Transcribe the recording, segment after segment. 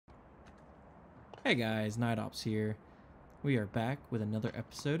Hey guys, Night Ops here. We are back with another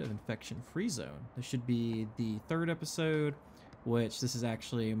episode of Infection Free Zone. This should be the third episode, which this is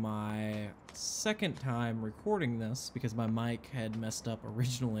actually my second time recording this because my mic had messed up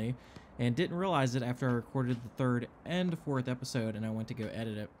originally and didn't realize it after I recorded the third and fourth episode and I went to go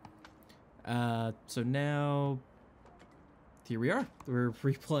edit it. So now, here we are. We're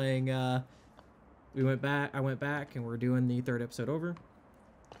replaying, I went back and we're doing the third episode over.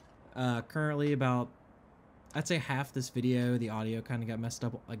 Currently about, I'd say half this video, the audio kind of got messed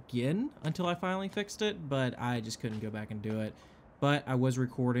up again until I finally fixed it, but I just couldn't go back and do it. But I was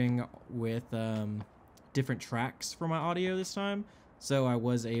recording with different tracks for my audio this time, so I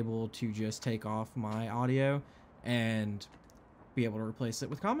was able to just take off my audio and be able to replace it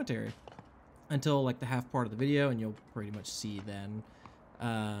with commentary until like the half part of the video, and you'll pretty much see then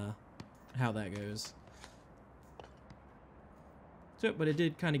how that goes. So, but it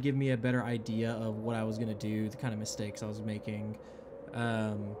did kind of give me a better idea of what I was going to do, the kind of mistakes I was making.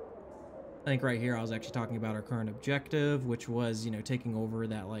 I think right here I was actually talking about our current objective, which was, taking over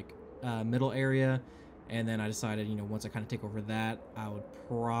that like middle area. And then I decided, once I kind of take over that, I would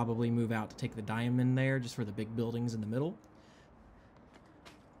probably move out to take the diamond there just for the big buildings in the middle.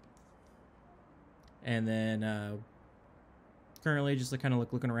 And then currently just kind of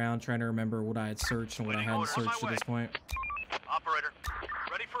looking around, trying to remember what I had searched and what I hadn't searched at this point. Operator,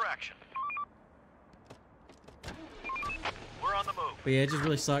 ready for action. We're on the move. But yeah, it just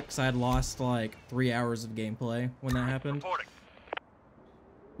really sucked because I had lost like 3 hours of gameplay when that happened. Reporting.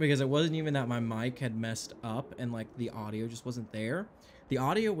 Because it wasn't even that my mic had messed up and like the audio just wasn't there. The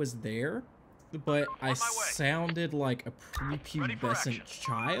audio was there, but I sounded like a prepubescent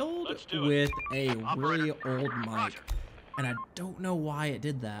child with a really old mic. And I don't know why it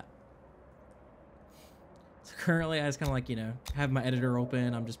did that. So currently I just kind of like, have my editor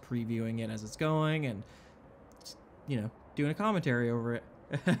open. I'm just previewing it as it's going and, just, doing a commentary over it.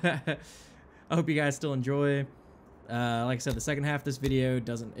 I hope you guys still enjoy. Like I said, the second half of this video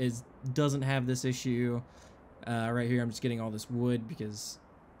doesn't have this issue. Right here, I'm just getting all this wood because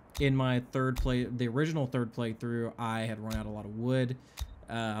in my the original third playthrough, I had run out a lot of wood.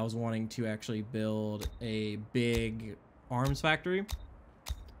 I was wanting to actually build a big arms factory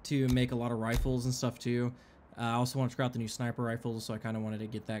to make a lot of rifles and stuff too. I also want to try out the new sniper rifles, so I kind of wanted to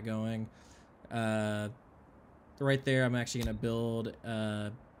get that going. Right there, I'm actually going to build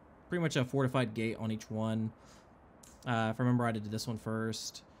pretty much a fortified gate on each one. If I remember, I did this one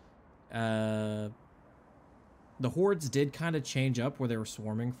first. The hordes did kind of change up where they were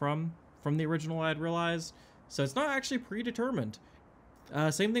swarming from the original, I had realized. So it's not actually predetermined.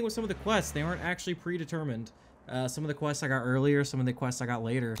 Same thing with some of the quests. They aren't actually predetermined. Some of the quests I got earlier, some of the quests I got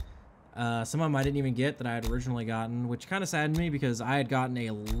later. Some of them I didn't even get that I had originally gotten, which kind of saddened me because I had gotten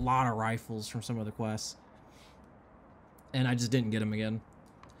a lot of rifles from some of the quests. And I just didn't get them again.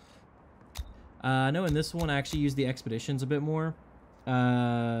 I know in this one I actually used the expeditions a bit more.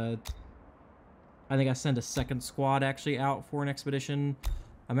 I think I sent a second squad actually out for an expedition.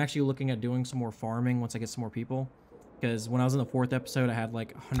 I'm actually looking at doing some more farming once I get some more people. Because when I was in the fourth episode, I had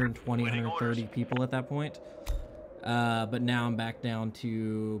like 120, 130 people at that point. But now I'm back down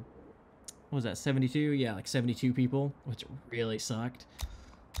to, what was that, 72? Yeah, like 72 people, which really sucked.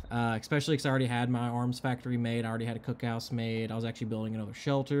 Especially because I already had my arms factory made. I already had a cookhouse made. I was actually building another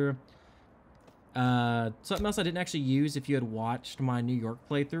shelter. Something else I didn't actually use if you had watched my New York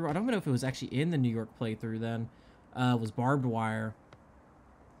playthrough. I don't know if it was actually in the New York playthrough then. Was barbed wire.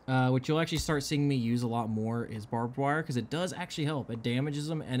 Which you'll actually start seeing me use a lot more is barbed wire, because it does actually help. It damages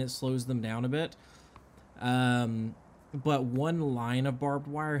them and it slows them down a bit. But one line of barbed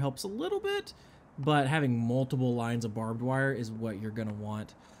wire helps a little bit, but having multiple lines of barbed wire is what you're gonna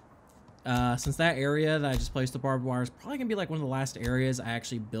want. Since that area that I just placed the barbed wire is probably gonna be like one of the last areas I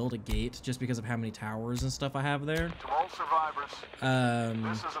actually build a gate, just because of how many towers and stuff I have there. To all survivors,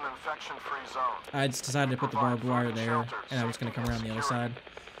 this is an infection-free zone. I just decided to put the barbed wire there, and I'm just gonna come around the other side.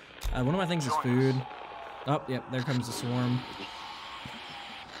 One of my things is food. Oh, yep, there comes the swarm.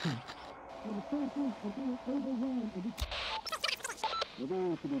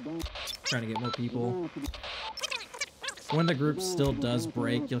 Trying to get more people. When the group still does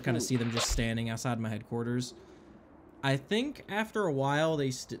break, you'll kind of see them just standing outside my headquarters. I think after a while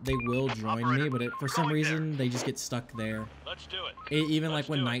they will join me, but for some reason they just get stuck there. Let's do it. Even like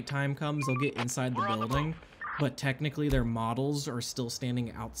when nighttime comes, they'll get inside the building. But technically their models are still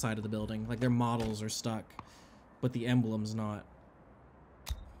standing outside of the building. Like their models are stuck, but the emblem's not.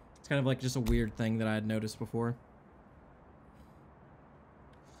 It's kind of like just a weird thing that I had noticed before.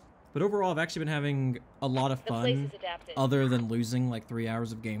 But overall, I've actually been having a lot of fun, other than losing like 3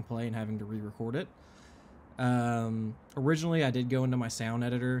 hours of gameplay and having to re-record it. Originally, I did go into my sound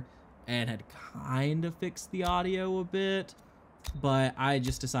editor and had kind of fixed the audio a bit, but I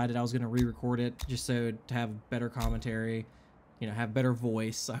just decided I was going to re-record it just so to have better commentary, you know, have better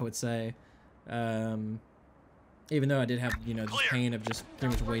voice, I would say. Even though I did have, you know, this pain of just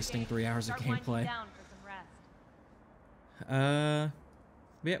pretty much wasting 3 hours of gameplay.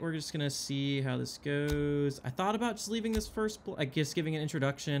 But yeah, we're just gonna see how this goes. I thought about just leaving this first, I guess, giving an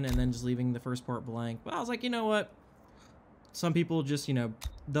introduction and then just leaving the first part blank. But I was like, you know what? Some people just, you know,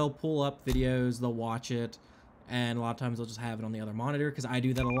 they'll pull up videos, they'll watch it, and a lot of times they'll just have it on the other monitor, because I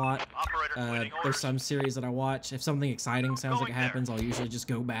do that a lot. There's some series that I watch. If something exciting sounds like it happens, I'll usually just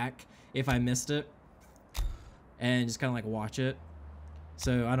go back if I missed it and just kind of like watch it.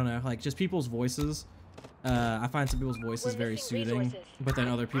 So I don't know, like just people's voices. I find some people's voices very soothing, but then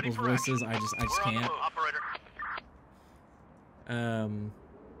other people's voices, I just can't.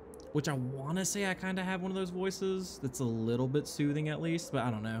 Which I want to say I kind of have one of those voices that's a little bit soothing at least, but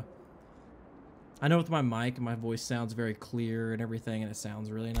I don't know. I know with my mic, my voice sounds very clear and everything, and it sounds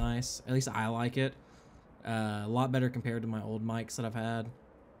really nice. At least I like it. A lot better compared to my old mics that I've had.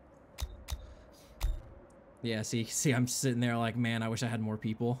 Yeah, see, I'm sitting there like, man, I wish I had more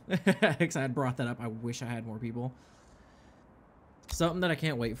people. Because I had brought that up. I wish I had more people. Something that I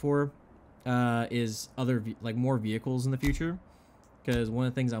can't wait for is more vehicles in the future. Because one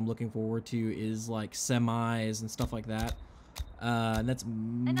of the things I'm looking forward to is like semis and stuff like that. And that's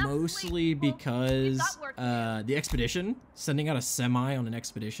mostly because the expedition, sending out a semi on an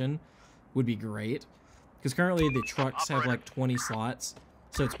expedition would be great. Because currently the trucks have like 20 slots.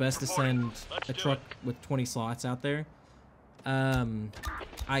 So it's best to send a truck with 20 slots out there.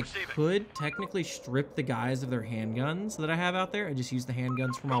 I could technically strip the guys of their handguns that I have out there and just use the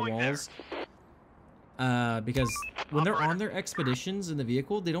handguns for my walls. Because when they're on their expeditions in the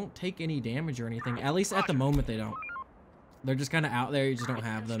vehicle, they don't take any damage or anything. At least at the moment they don't. They're just kind of out there, you just don't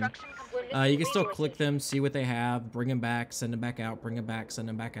have them. You can still click them, see what they have, bring them back, send them back out, bring them back, send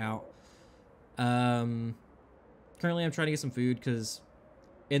them back out. Currently I'm trying to get some food because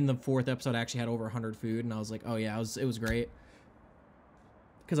in the 4th episode I actually had over 100 food, and I was like, oh yeah, it was great.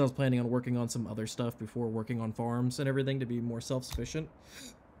 Because I was planning on working on some other stuff before working on farms and everything to be more self-sufficient.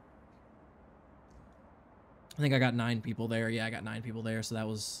 I think I got 9 people there. Yeah, I got 9 people there, so that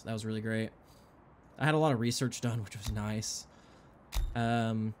was really great. I had a lot of research done, which was nice.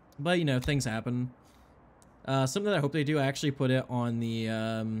 But, you know, things happen. Something that I hope they do, I actually put it on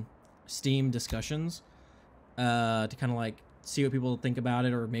the Steam discussions to kind of like see what people think about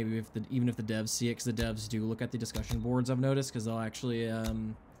it, or maybe even if the devs see it, because the devs do look at the discussion boards, I've noticed, because they'll actually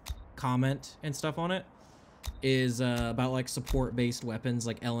comment and stuff on it, is about like support-based weapons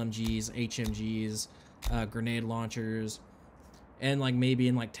like LMGs, HMGs, grenade launchers, and like maybe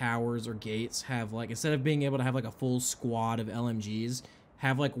in like towers or gates have like, instead of being able to have like a full squad of LMGs,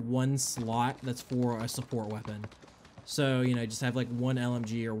 have like one slot that's for a support weapon. So, you know, just have like one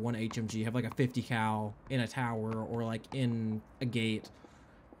LMG or one HMG, have like a 50 cal in a tower or like in a gate.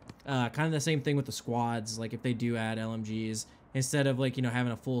 Kind of the same thing with the squads. Like if they do add LMGs, instead of like, you know,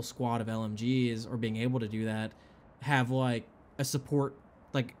 having a full squad of LMGs or being able to do that, have like a support,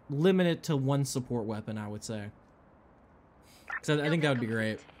 like limit it to one support weapon, I would say. So I think that would be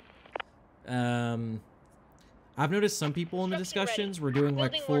great. I've noticed some people in the discussions were doing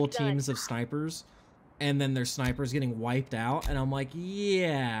like full teams of snipers, and then their snipers getting wiped out, and I'm like,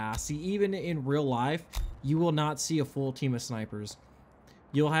 yeah, see, even in real life, you will not see a full team of snipers.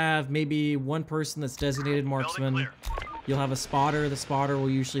 You'll have maybe one person that's designated marksman. You'll have a spotter. The spotter will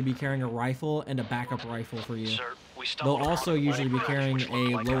usually be carrying a rifle and a backup rifle for you. They'll also usually be carrying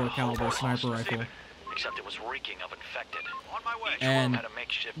a lower caliber sniper rifle. Except it was reeking of infected. And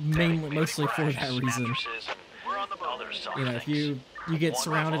mostly for that reason. You know, if you get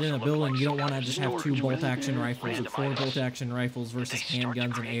surrounded in a building, you don't want to just have 2 bolt-action rifles or 4 bolt-action rifles versus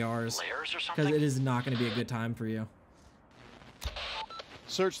handguns and ARs, because it is not going to be a good time for you.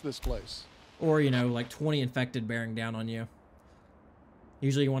 Search this place. Or, you know, like 20 infected bearing down on you.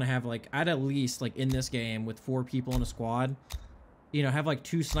 Usually you want to have like, I'd at least like in this game with 4 people in a squad, you know, have like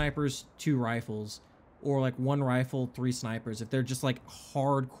 2 snipers, 2 rifles, or like 1 rifle, 3 snipers. If they're just like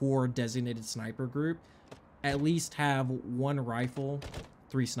hardcore designated sniper group, at least have 1 rifle,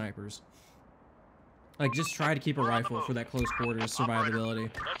 3 snipers. Like just try to keep a rifle for that close quarters survivability.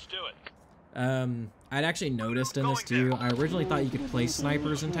 Let's do it. I'd actually noticed in this too, I originally thought you could place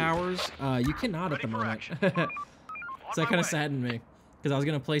snipers in towers. You cannot at the moment. So that kind of saddened me, because I was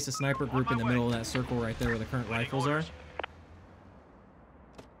going to place a sniper group in the middle of that circle right there where the current rifles are.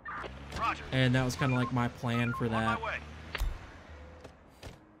 Roger. And that was kind of like my plan for On that. my way.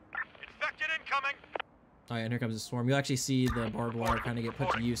 Infected incoming. Alright, and here comes the swarm. You'll actually see the barbed wire kind of get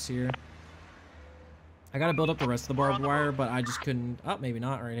put to use here. I gotta build up the rest of the barbed wire, but I just couldn't... Oh, maybe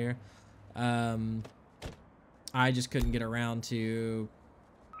not right here. I just couldn't get around to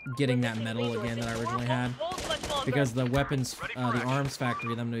getting that metal again that I originally had. Because the weapons, the arms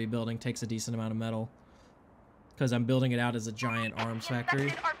factory that I'm going to be building takes a decent amount of metal. Because I'm building it out as a giant arms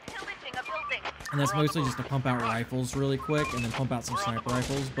factory. And that's mostly just to pump out rifles really quick and then pump out some sniper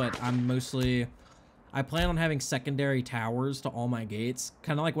rifles. But I plan on having secondary towers to all my gates.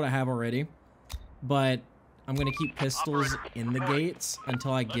 Kind of like what I have already. But I'm going to keep pistols in the gates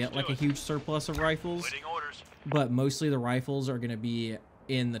until I get like a huge surplus of rifles. But mostly the rifles are going to be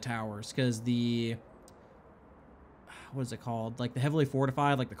in the towers. Because the... What is it called? Like the heavily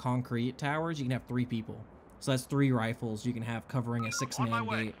fortified, like the concrete towers, you can have 3 people. So that's 3 rifles you can have covering a 6-man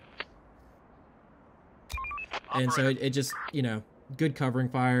gate. And so it just, you know, good covering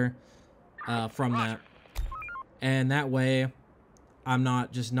fire from that. And that way, I'm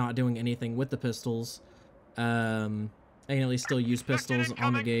not doing anything with the pistols. I can at least still use pistols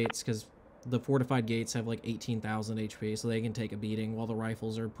on the gates because the fortified gates have like 18,000 HP, so they can take a beating while the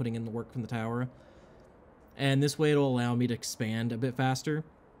rifles are putting in the work from the tower. And this way it'll allow me to expand a bit faster.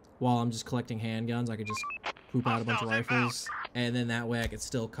 While I'm just collecting handguns, I could just poop out a bunch of rifles. And then that way I could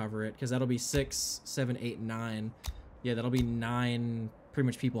still cover it. Because that'll be 6, 7, 8, 9. Yeah, that'll be 9 pretty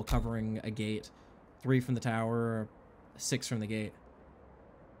much people covering a gate. 3 from the tower, 6 from the gate.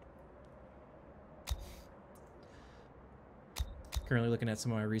 Currently looking at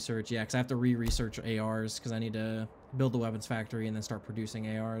some of my research. Yeah, because I have to re-research ARs. Because I need to build the weapons factory and then start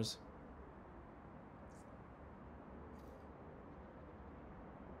producing ARs.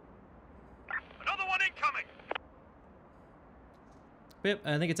 Yep,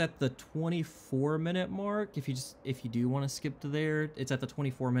 I think it's at the 24-minute mark. If you do want to skip to there, it's at the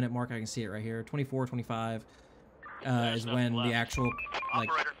 24-minute mark. I can see it right here. 24, 25 is when the actual like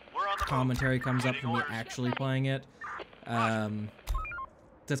commentary comes up from me actually playing it.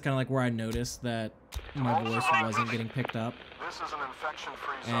 That's kind of like where I noticed that my voice wasn't getting picked up. This is an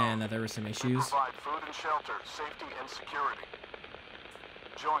infection-free zone. And that there were some issues. Provide food and shelter, safety and security.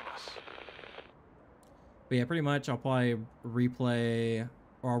 Join us. But yeah, pretty much I'll probably replay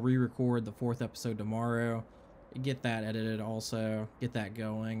or I'll re-record the 4th episode tomorrow. Get that edited also. Get that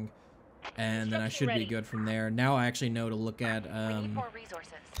going. And then I should be good from there. Now I actually know to look at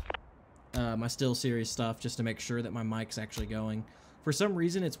my still series stuff just to make sure that my mic's actually going. For some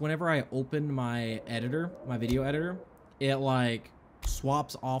reason, it's whenever I open my editor, my video editor, it like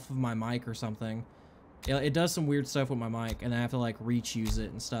swaps off of my mic or something. It does some weird stuff with my mic, and I have to like re-choose it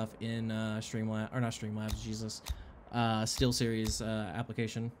and stuff in Streamlabs, or not Streamlabs, Jesus, SteelSeries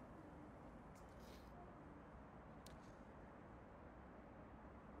application.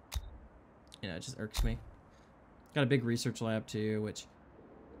 Yeah, it just irks me. Got a big research lab too, which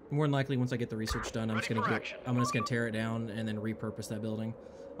more than likely once I get the research done, I'm just gonna tear it down and then repurpose that building.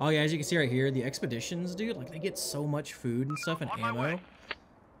 Oh yeah, as you can see right here, the expeditions, dude, like they get so much food and stuff and ammo.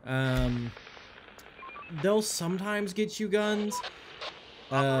 They'll sometimes get you guns.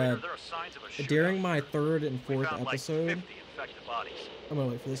 During my 3rd and 4th episode, I'm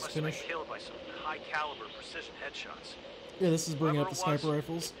gonna wait for this to finish. Yeah, this is bringing up the sniper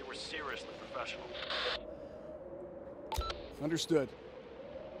rifles. Understood.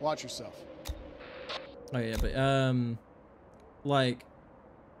 Watch yourself. Oh yeah, but like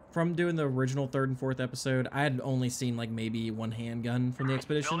from doing the original 3rd and 4th episode, I had only seen like maybe 1 handgun from the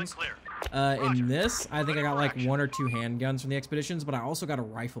expeditions. In this, I think I got like 1 or 2 handguns from the expeditions, but I also got a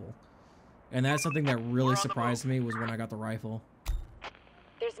rifle. And that's something that really surprised me was when I got the rifle.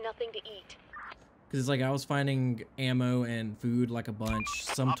 There's nothing to eat. Because it's like I was finding ammo and food like a bunch,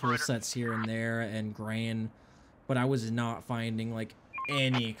 some tool sets here and there, and grain, but I was not finding like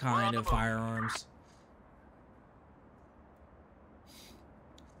any kind of firearms.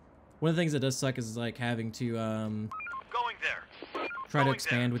 One of the things that does suck is like having to try to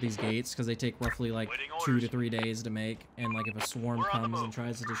expand with these gates because they take roughly like 2 to 3 days to make, and like if a swarm comes and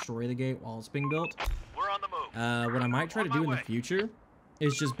tries to destroy the gate while it's being built, what I might try to do in the future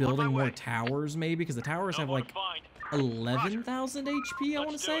is just building more towers maybe, because the towers have like 11,000 HP, I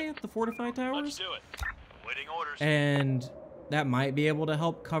want to say, the fortified towers, and that might be able to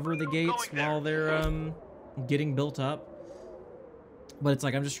help cover the gates while they're getting built up. But it's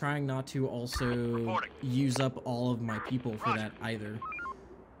like I'm just trying not to also use up all of my people for that either.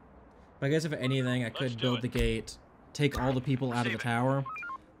 But I guess if anything, I could build the gate, take all the people out of the tower,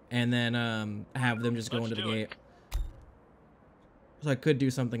 and then have them just go into the gate. So I could do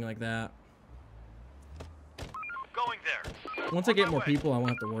something like that. once I get more people, I won't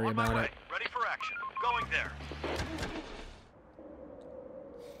have to worry On my about way. it. Ready for action. Going there.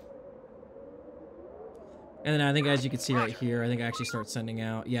 And then I think, as you can see right here, I think I actually start sending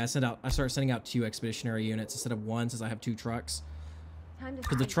out. Yeah, I start sending out 2 expeditionary units instead of 1, since I have 2 trucks.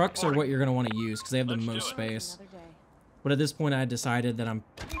 Because the trucks are what you're gonna want to use because they have the most space. But at this point, I decided that I'm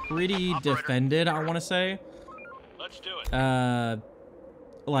pretty defended. I want to say. Let's do it.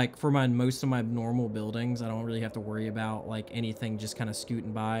 Like for most of my normal buildings, I don't really have to worry about like anything just kind of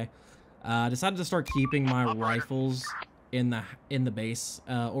scooting by. I decided to start keeping my rifles in the base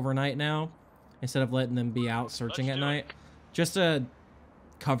overnight now, instead of letting them be out searching at night, just to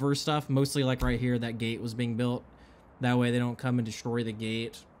cover stuff. Mostly like right here, that gate was being built. That way they don't come and destroy the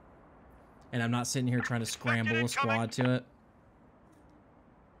gate, and I'm not sitting here trying to scramble a squad to it.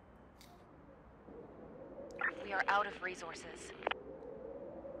 We are out of resources.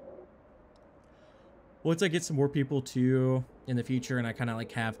 Once I get some more people too in the future, and I kind of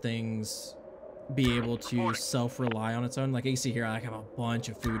like have things be able to self-rely on its own, like you see here, I have a bunch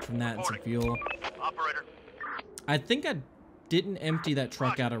of food from that and some fuel. Operator. I think I didn't empty that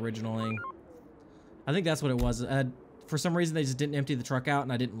truck out originally. I think that's what it was. For some reason, they just didn't empty the truck out,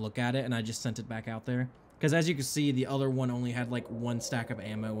 and I didn't look at it, and I just sent it back out there. Because as you can see, the other one only had like 1 stack of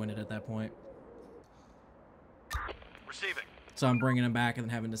ammo in it at that point. Receiving. So I'm bringing them back and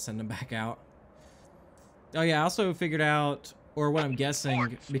then having to send them back out. Oh yeah, I also figured out, or what I'm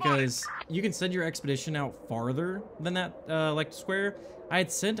guessing, because you can send your expedition out farther than that, like square. I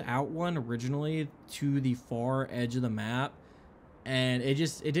had sent out one originally to the far edge of the map, and it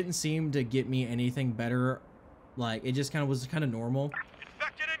didn't seem to get me anything better. Like, it just was kind of normal.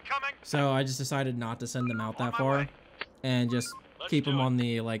 Infected incoming. So I just decided not to send them out that far, and just keep them on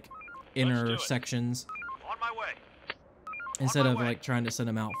the like inner sections On my way. instead of like trying to send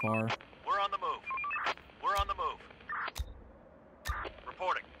them out far. We're on the move. We're on the move.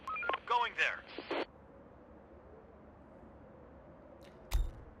 Reporting. Going there.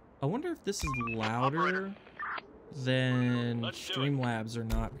 I wonder if this is louder than Streamlabs or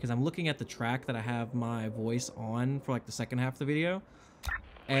not, because I'm looking at the track that I have my voice on for like the second half of the video,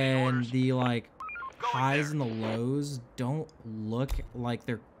 and the like highs and the lows don't look like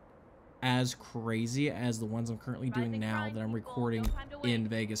they're as crazy as the ones I'm currently doing now that I'm recording in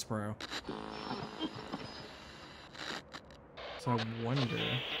Vegas Pro. So I wonder.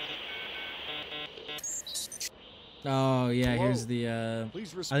 Oh yeah, here's the I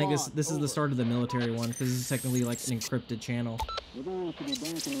think this is the start of the military one, because this is technically like an encrypted channel.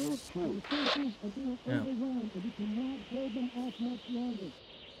 Yeah.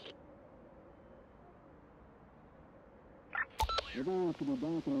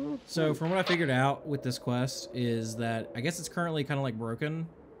 So from what I figured out with this quest is that I guess it's currently kind of like broken,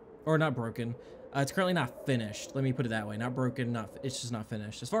 or not broken. It's currently not finished. Let me put it that way. Not broken, it's just not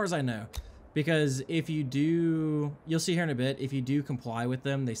finished, as far as I know. Because if you do, you'll see here in a bit, if you do comply with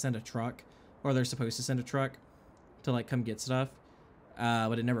them, they send a truck, or they're supposed to send a truck to like come get stuff,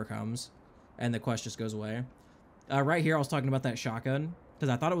 but it never comes, and the quest just goes away. Right here, I was talking about that shotgun, because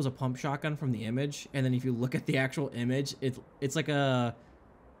I thought it was a pump shotgun from the image, and then if you look at the actual image, it's like a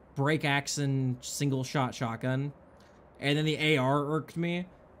break action single shot shotgun, and then the AR irked me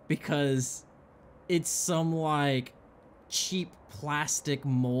because it's some like cheap plastic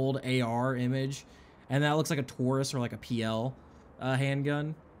mold AR image, and that looks like a Taurus or like a PL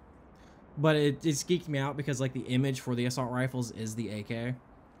handgun, but it's geeked me out because like the image for the assault rifles is the AK,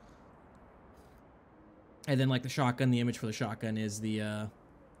 and then like the shotgun, the image for the shotgun is the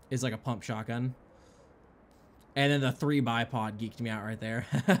is like a pump shotgun, and then the 3 bipod geeked me out right there.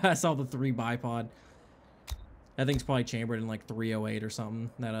 I saw the 3 bipod. That thing's probably chambered in like 308 or something,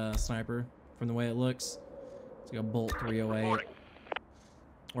 that sniper, from the way it looks. It's like a bolt 308.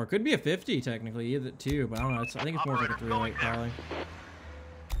 Or it could be a 50 technically, either too, but I don't know. I think it's more like a 308 probably.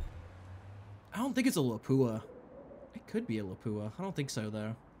 I don't think it's a Lapua. It could be a Lapua. I don't think so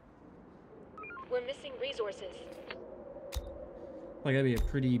though. We're missing resources. Like that'd be a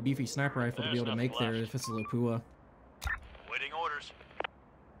pretty beefy sniper rifle to be able to make there if it's a Lapua. Waiting orders.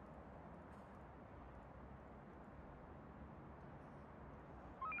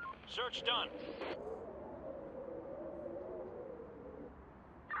 Search done.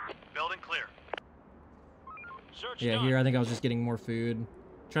 Building clear. Search Yeah, done. here I think I was just getting more food.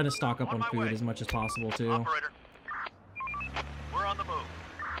 Trying to stock up on food as much as possible too. Operator. We're on the move.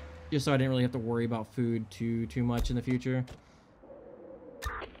 Just so I didn't really have to worry about food too much in the future.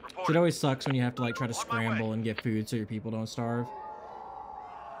 Reporting. It always sucks when you have to like try to scramble and get food so your people don't starve.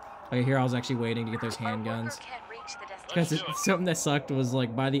 Like here I was actually waiting to get those handguns. Can't reach the destination. Because something that sucked was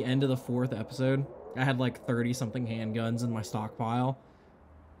like by the end of the 4th episode, I had like 30 something handguns in my stockpile.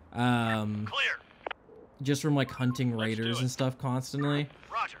 Clear. Just from like hunting Let's do raiders it. and stuff constantly.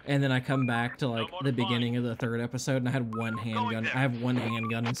 Roger. And then I come back to like more the to find. beginning of the 3rd episode and I had one handgun. there. I have one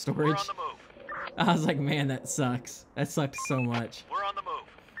handgun in We're storage. on the move. I was like, man, that sucks. That sucked so much. We're on the move.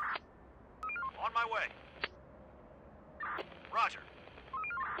 On my way. Roger.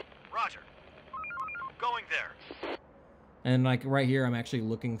 Roger. Going there. And like right here, I'm actually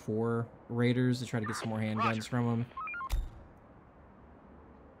looking for raiders to try to get some more handguns Roger. from them.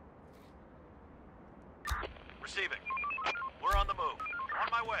 Receiving. We're on the move.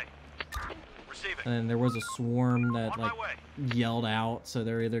 On my way. Receiving. And there was a swarm that On like my way. yelled out, so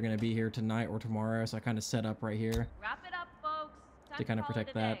they're either going to be here tonight or tomorrow. So I kind of set up right here Wrap it up, folks. Time to kind of call it protect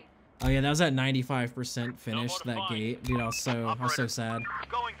a that. day. Oh yeah, that was at 95% finished, to that find. gate. Dude, I was so Operator. sad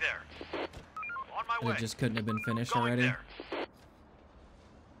Going there. On my that way. it just couldn't have been finished Going already. there.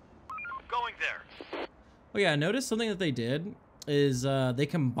 Going there. Oh yeah, I noticed something that they did is they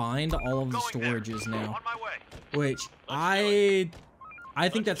combined all of the Going there. storages now, On my way. which Let's I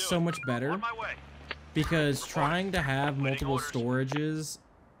think Let's that's do so it. much better. On my way. Because trying to have Waiting multiple orders. storages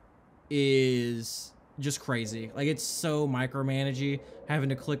is just crazy. Like, it's so micromanagey, having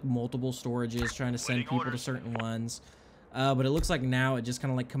to click multiple storages, trying to send Waiting people to orders. certain ones. But it looks like now it just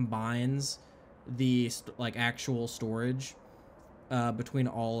kind of like combines the like actual storage between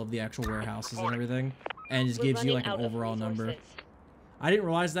all of the actual warehouses and Reporting. everything, and just We're gives you running like an out of overall number. resources. I didn't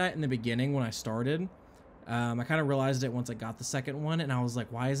realize that in the beginning when I started. I kind of realized it once I got the second one, and I was like,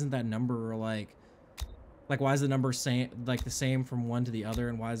 why isn't that number like why is the number the same from one to the other,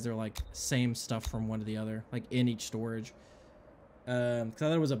 and why is there like same stuff from one to the other, like in each storage? Because I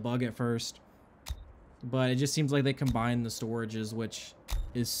thought it was a bug at first, but it just seems like they combined the storages, which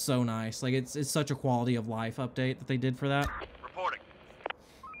is so nice. Like it's such a quality of life update that they did for that. Reporting.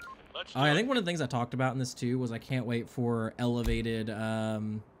 Let's do I it. think one of the things I talked about in this too was I can't wait for elevated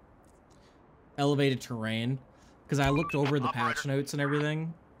terrain, because I looked over the patch Operator. notes and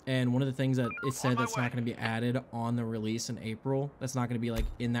everything, and one of the things that it said my that's way. not going to be added on the release in April, that's not going to be like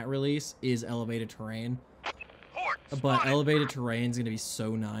in that release, is elevated terrain. Port. But Spotted. elevated terrain is going to be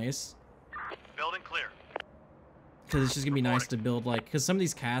so nice, Building clear. because it's just going to be nice to build, like, because some of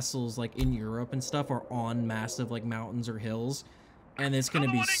these castles like in Europe and stuff are on massive like mountains or hills, and it's going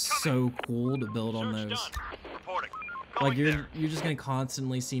to be so cool to build on Search those. done. Reporting. Like Going there. you're just gonna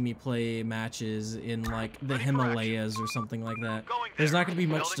constantly see me play matches in like the Ready for action. Himalayas or something like that. Going There's there. not gonna be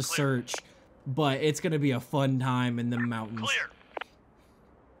much Building to clear. search, but it's gonna be a fun time in the mountains. Clear.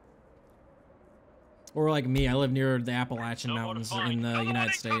 Or like me, I live near the Appalachian No more to Mountains find. in the Another United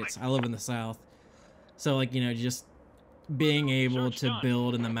one States. incoming. I live in the South, so like just being able Search to done.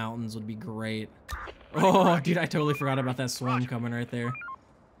 build in the mountains would be great. Ready for Oh, action. dude, I totally forgot about that swarm Roger. coming right there.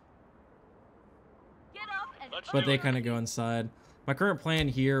 Get up and Let's But do they it. kind of go inside. My current plan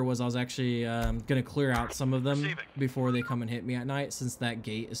here was I was actually gonna clear out some of them Receiving. before they come and hit me at night, since that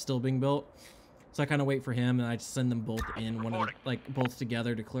gate is still being built. So I kind of wait for him, and I just send them both in one of the, Reporting. like both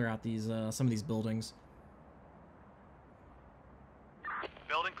together to clear out these some of these buildings.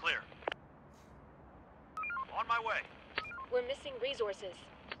 Building clear. On my way. We're missing resources.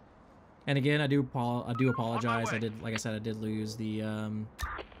 And again, I do apologize. I way. did, like I said, I did lose the original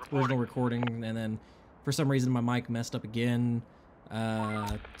Reporting. recording, and then for some reason my mic messed up again.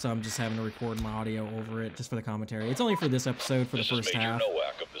 So I'm just having to record my audio over it just for the commentary. It's only for this episode for the This first is Major half.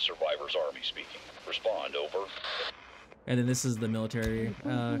 Nowak of the Survivors Army speaking. Respond, over. And then this is the military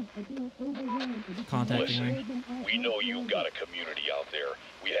contacting me. Listen, we know you've got a community out there.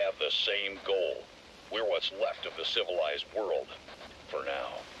 We have the same goal. We're what's left of the civilized world. For now.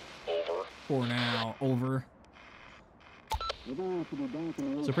 Over. For now, over.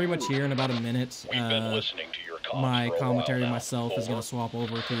 So pretty much here in about a minute, We've been listening to your comms my for a commentary while now. myself is going Over. to swap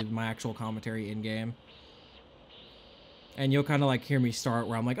over to my actual commentary in-game. And you'll kind of like hear me start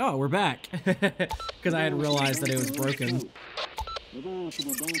where I'm like, oh, we're back. Because I had realized that it was broken.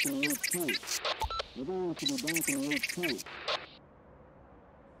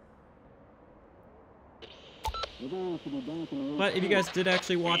 But if you guys did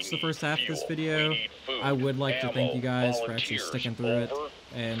actually watch the first half of this video, I would like to thank you guys for actually sticking through it.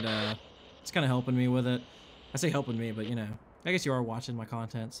 And it's kind of helping me with it. I say helping me, but I guess you are watching my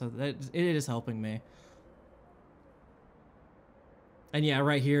content, so that it is helping me. And yeah,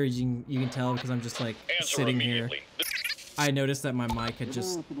 right here you can tell because I'm just like Answer sitting here. immediately. I noticed that my mic had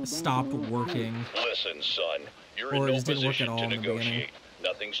just stopped working. Listen, son. You're Or in it no just didn't work position at all to in the beginning. negotiate.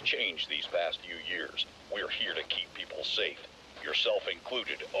 Nothing's changed these past few years. We're here to keep people safe. Yourself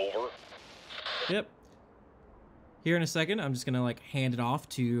included. Over. Yep. Here in a second, I'm just gonna like hand it off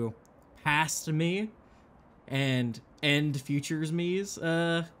to past me and end futures me's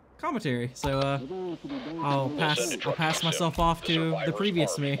commentary. So I'll pass myself off to the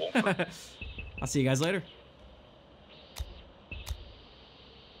previous me. I'll see you guys later.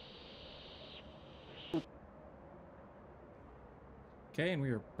 Okay, and we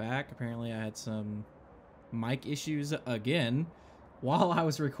are back. Apparently I had some mic issues again while I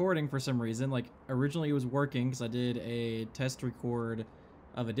was recording for some reason. Like, originally it was working because I did a test record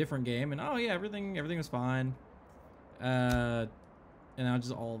of a different game, and oh yeah, everything was fine. And now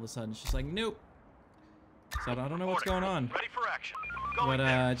just all of a sudden it's just like, nope. So I don't know what's going on. Ready for action. But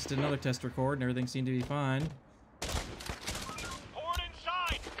I just did another test record and everything seemed to be fine. Port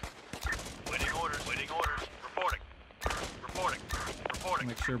inside. Waiting orders. Reporting.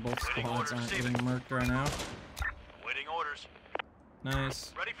 Make sure both squads aren't getting murked right now. Waiting orders.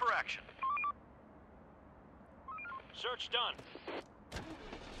 Nice. Ready for action. Search done.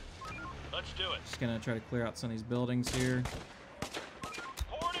 Let's do it. Just gonna try to clear out some of these buildings here.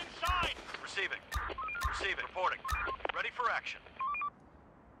 Port inside. Receiving. Reporting. Ready for action.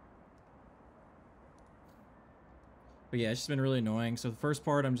 But yeah, it's just been really annoying. So the first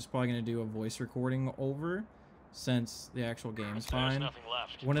part, I'm just probably gonna do a voice recording over, since the actual game's fine. Nothing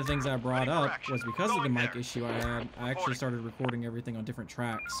left. One of the things I brought Ready for up action. was because of the Going mic there. issue I had, I actually started recording everything on different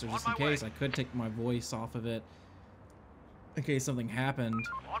tracks. So On just in my way. case, I could take my voice off of it in case something happened.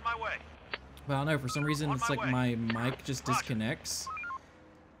 On my way. But I don't know, for some reason, On it's my like way. my mic just Roger. disconnects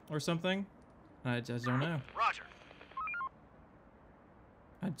or something. I just don't know. Roger.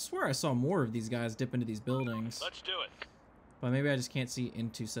 I swear I saw more of these guys dip into these buildings. Let's do it. But maybe I just can't see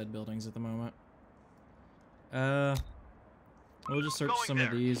into said buildings at the moment. We'll just search Going some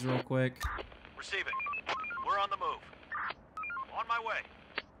of there. these real quick. Receiving. We're on the move. On my way.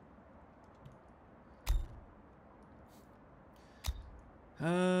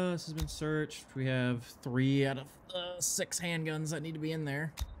 This has been searched. We have 3 out of 6 handguns that need to be in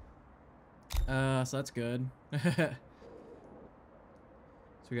there. So that's good. So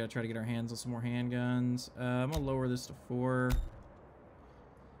we gotta try to get our hands on some more handguns. I'm gonna lower this to 4.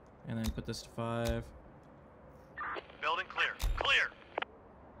 And then put this to 5. Building clear. Clear.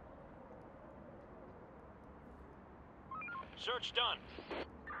 Search done.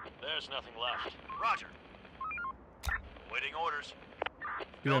 There's nothing left. Roger. Waiting orders. We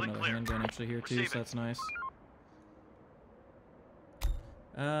have Building another clear. handgun actually here too, so Receiving. that's nice.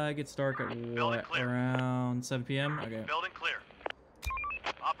 It gets dark at what? clear. Around 7 p.m.? Okay. Building clear.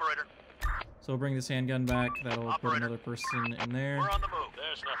 Operator, So we'll bring this handgun back. That'll put Operator. another person in there. we're on the move.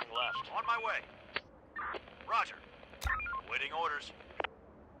 There's nothing left. On my way. Roger. Waiting orders.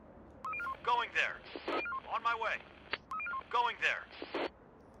 Going there. On my way. Going there.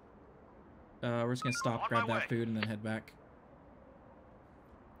 We're just gonna stop, On grab my that way. food, and then head back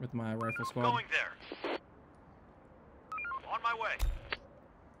with my rifle squad. Going there. On my way.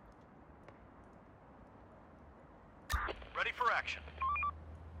 Ready for action.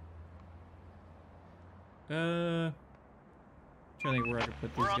 Trying to think where I could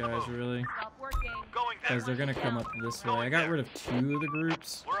put We're these on the guys move. really, Stop working. Going there. because they're gonna come up this way. I Going got there. rid of 2 of the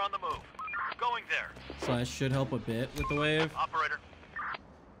groups, We're on the move. Going there. so that should help a bit with the wave. Operator.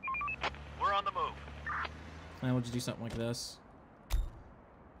 We're on the move. And we'll just do something like this.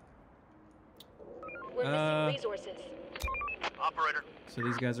 We're missing resources. Operator. So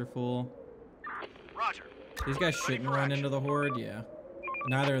these guys are full. Roger. These guys shouldn't for run action. into the horde, yeah.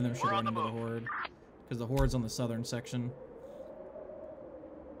 Neither of them should We're run on the into the move. horde, because the horde's on the southern section.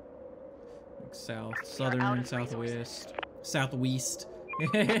 Like south, out southern, of southwest, southwest.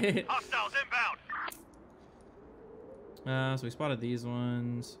 Hostiles inbound. So we spotted these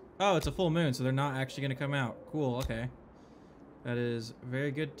ones. Oh, it's a full moon, so they're not actually gonna come out. Cool. Okay, that is very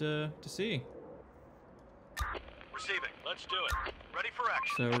good to see. Receiving. Let's do it. Ready for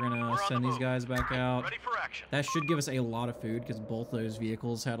action. So we're gonna on send the these move. guys back out. Ready for action. That should give us a lot of food because both those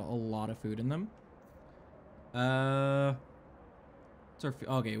vehicles had a lot of food in them. What's our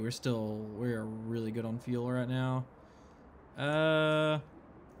okay, we're really good on fuel right now. Let's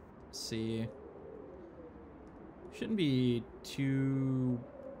see. Shouldn't be too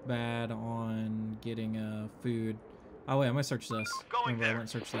bad on getting food. Oh wait, I'm gonna search this. Going Remember, I there. went and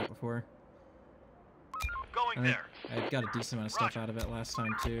searched that before. Going I think there. I got a decent amount of stuff Roger. out of it last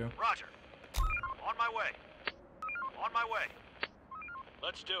time too. Roger. On my way. On my way.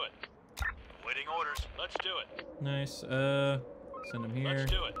 Let's do it. Waiting orders. Let's do it. Nice. Send them here.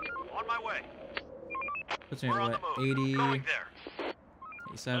 Let's do it. On my way. Puts me We're at on the what? move. 80, Going there.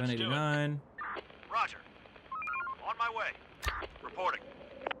 87, Let's do it. 89. Roger. On my way. Reporting.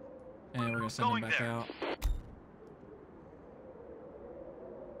 And we're gonna send them Going back there. out.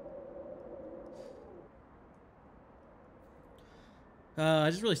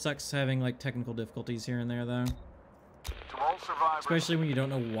 It just really sucks having like technical difficulties here and there, though. To all survivors, Especially when you don't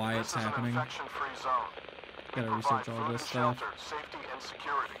know why this it's is an happening. infection-free zone. Gotta We research provide all food this and stuff. shelter, safety and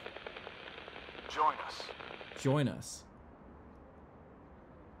security. Join us. Join us.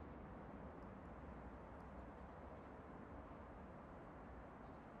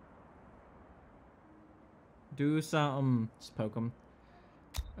 Do something. Just poke them.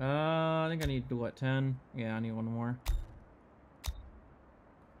 I think I need to what, 10? Yeah, I need one more.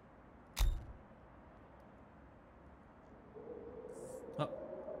 Oh,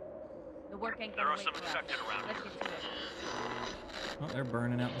 The work ain't There gonna are wait some for us. infected around. Let's get to it. oh, they're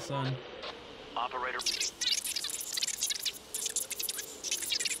burning out in the sun. Operator,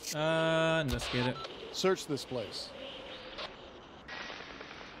 Investigate it. Search this place.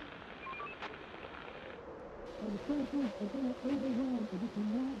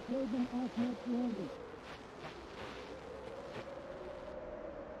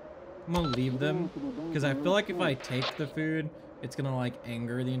 I'm gonna leave them because I feel like if I take the food, it's gonna like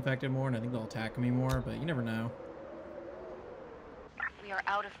anger the infected more, and I think they'll attack me more. But you never know. We are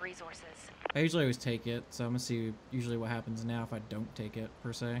out of resources. I usually always take it, so I'm gonna see usually what happens now if I don't take it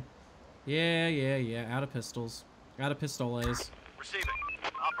per se. Yeah. Out of pistols. Out of pistoles. receiving.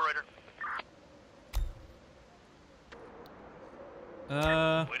 Operator,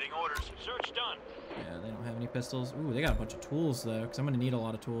 waiting orders. Search done. Yeah, they don't have any pistols. Ooh, they got a bunch of tools though, because I'm gonna need a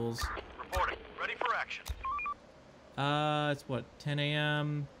lot of tools. Reporting. Ready for action. It's what, 10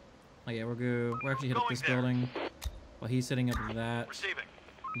 a.m. Oh yeah, we're actually hit up Going this there. building. While he's hitting up that, Receiving.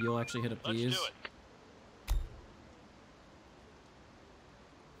 you'll actually hit up Let's these. do it.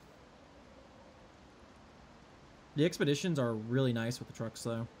 The expeditions are really nice with the trucks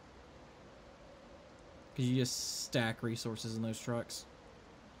though, because you just stack resources in those trucks.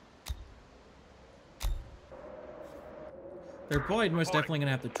 They're probably most definitely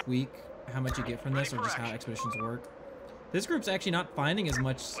gonna have to tweak how much you get from this, or just how expeditions work. This group's actually not finding as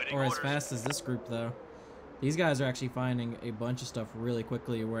much or as fast as this group though. These guys are actually finding a bunch of stuff really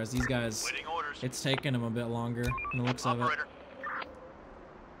quickly, whereas these guys, Waiting orders. it's taking them a bit longer from the looks of it. Operator,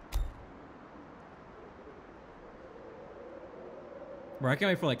 Bro, I can't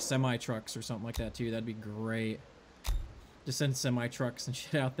wait for like semi trucks or something like that too. That'd be great. Just send semi trucks and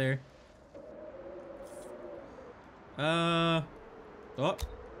shit out there. Oh,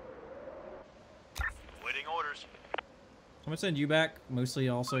 waiting orders. I'm gonna send you back mostly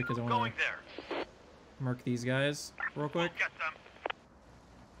also because I want Going to there. mark these guys real quick. Get them.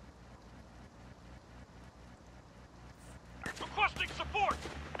 Requesting support.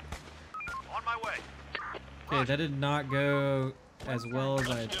 On my way. Okay, that did not go as well as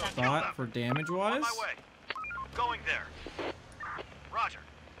I thought for damage On wise. my way. Going there. Roger.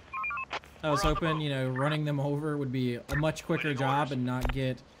 I was We're on the hoping, move. you know, running them over would be a much quicker Waiting job orders. and not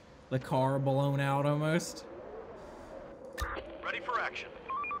get the car blown out almost. Ready for action.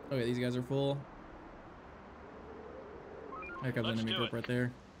 Okay, these guys are full. There comes an Let's enemy do group it. right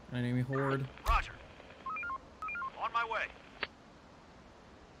there. An enemy horde. Roger. On my way.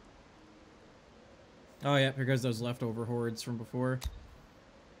 Oh yeah, here goes those leftover hordes from before.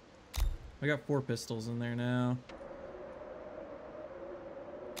 I got 4 pistols in there now.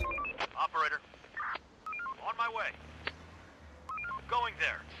 Operator. On my way. Going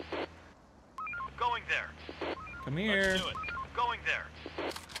there. Going there. Come here. Let's do it. Going there.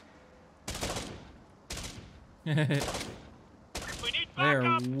 We need They are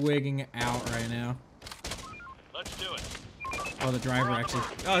backup. wigging out right now. Let's do it. Oh, the driver We're on the actually.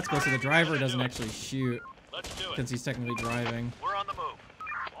 move. Oh, that's cool. So the driver Let's do doesn't it. actually shoot Let's do it. since he's technically driving. We're on the move.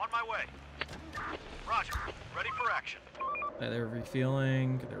 On my way. Roger. Ready for action. They're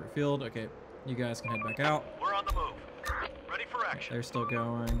refueling. They're refilled. Okay, you guys can head back out. We're on the move. Ready for action. They're still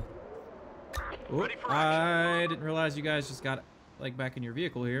going. Oop, Ready for I didn't realize you guys just got like back in your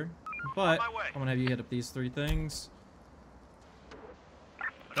vehicle here. But my way. I'm gonna have you hit up these 3 things.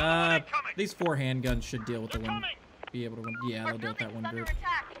 Another incoming. These 4 handguns should deal with the They're one. coming. Be able to win. Yeah, they'll deal with that one under group.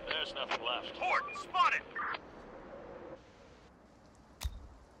 attack. There's nothing left. Horde spotted.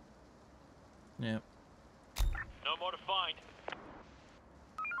 Yeah. No more to find.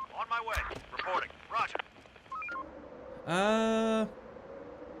 On my way. Reporting. Roger. I'm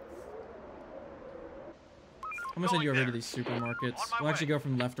gonna send you Going over to there. these supermarkets. On my We'll actually way. go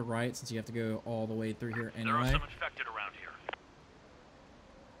from left to right since you have to go all the way through here There are anyway. some infected around here.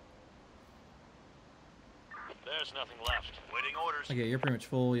 There's nothing left. Waiting orders. Okay, you're pretty much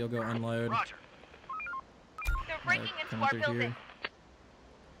full. You'll go unload. Roger. They're They're breaking into coming our through building. here.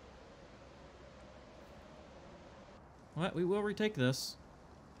 What? We will retake this.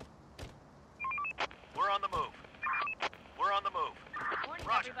 We're on the move. We're on the move.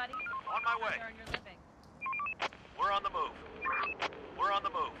 buddy? On my way. How's earn your living? We're on the move. We're on the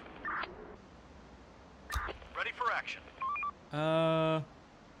move. Ready for action.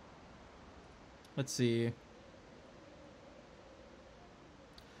 Let's see.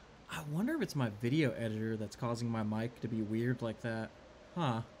 I wonder if it's my video editor that's causing my mic to be weird like that.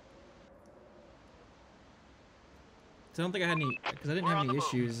 Huh. 'Cause I don't think I had any, because I didn't have any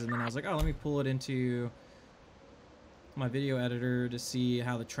issues, and then I was like, oh, let me pull it into my video editor to see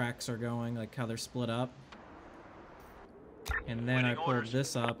how the tracks are going, like how they're split up. And then I pulled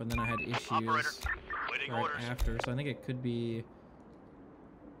this up, and then I had issues right after. So I think it could be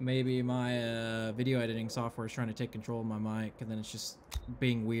maybe my video editing software is trying to take control of my mic, and then it's just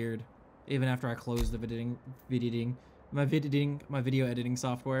being weird, even after I close the my video editing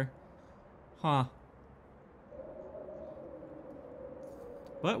software. Huh.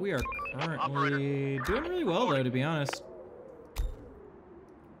 But we are currently doing really well, though, to be honest.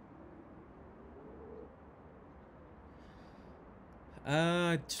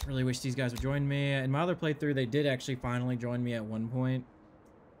 Just really wish these guys would join me. In my other playthrough, they did actually finally join me at one point.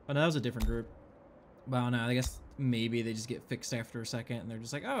 Oh, no, that was a different group. But I don't know, I guess maybe they just get fixed after a second, and they're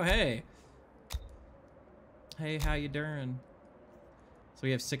just like, oh, hey. Hey, how you doing? So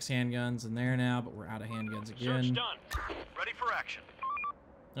we have 6 handguns in there now, but we're out of handguns again. Search done. Ready for action.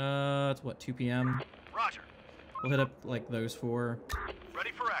 It's what, 2 p.m.? Roger. We'll hit up, like, those 4.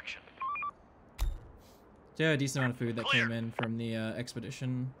 Ready for action. Yeah, a decent amount of food that came in from the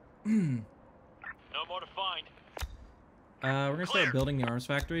expedition. No more to find. We're gonna start building the arms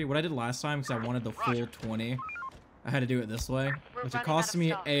factory. What I did last time, because I wanted the full 20, I had to do it this way, which it cost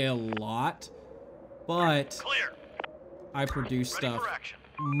me a lot, but I produce stuff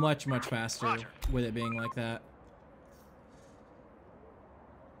much, much faster with it being like that.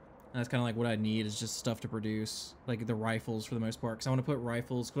 And that's kind of like what I need, is just stuff to produce, like the rifles for the most part, because I want to put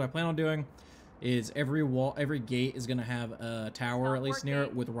rifles. What I plan on doing is every gate is gonna have a tower at least near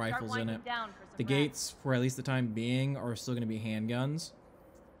it with rifles in it. The gates, for at least the time being, are still gonna be handguns.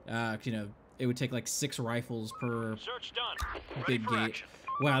 You know, it would take like 6 rifles per big gate.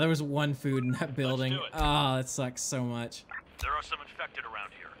 Wow, there was 1 food in that building. Ah, that sucks so much. There are some infected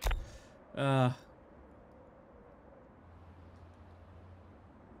around here.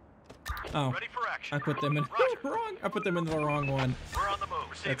 Oh, Ready for action. I put them in wrong. I put them in the wrong one. We're on the move.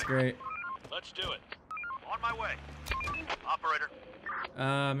 Receiving. That's great. Let's do it. On my way. Operator.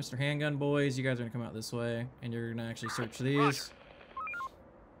 Mr. Handgun Boys, you guys are gonna come out this way, and you're gonna actually search these.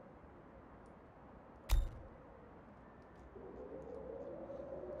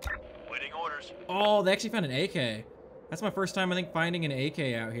 Roger. Waiting orders. Oh, they actually found an AK. That's my first time, I think, finding an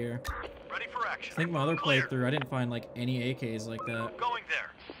AK out here. Ready for action. I think my other playthrough, I didn't find like any AKs like that. Going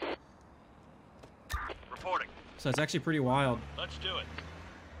there. Reporting. So it's actually pretty wild. Let's do it.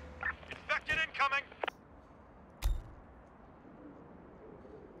 Infected incoming.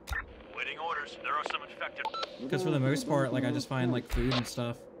 Waiting orders. There are some infected. Because for the most part, like, I just find like food and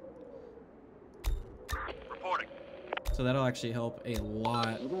stuff. Reporting. So that'll actually help a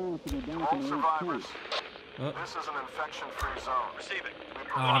lot. All survivors. Oh, This is an infection-free zone. Receiving.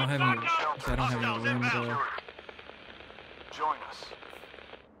 I don't have any. So I don't have any room to Join us.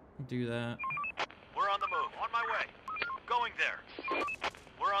 do that. We're on the move. On my way. Going there.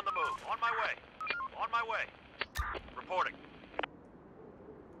 We're on the move. On my way. On my way. Reporting.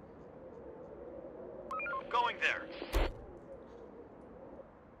 Going there.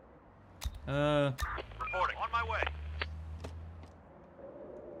 Reporting. On my way.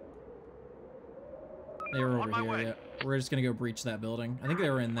 They were On over my here, way. yeah. We're just gonna go breach that building. I think they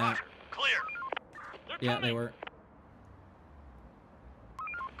were in that. Roger. Clear. They're Yeah, coming. they were.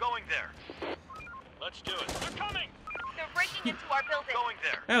 Going there. Let's do it. They're coming. They're breaking into our building. Going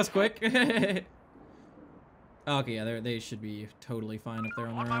there. That was quick. Okay, yeah, they should be totally fine if they're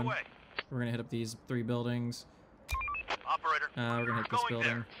on On their my own. way. We're gonna hit up these 3 buildings. Operator. We're gonna hit this Going building.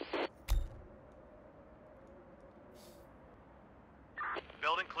 there.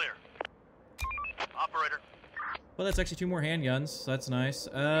 Building clear. Operator. Well, that's actually 2 more handguns, so that's nice.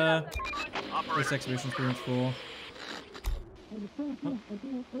 This Operator. exhibition's pretty much full.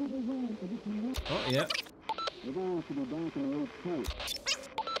 Oh, yeah. You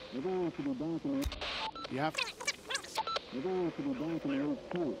have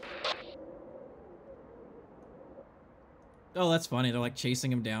Oh, that's funny. They're like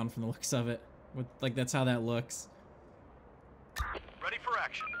chasing him down from the looks of it. With, like, that's how that looks. Ready for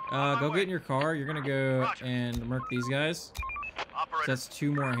action. On my Go way. get in your car. You're gonna go Roger. and murk these guys. Operator. So that's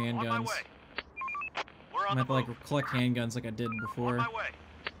 2 more On my handguns. way. We're I'm on gonna have to the like move. collect handguns like I did On before. my way.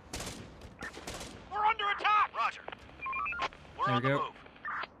 We're under attack. Roger. We're There on we the go. move.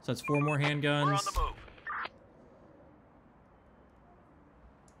 So that's 4 more handguns. We're on the move.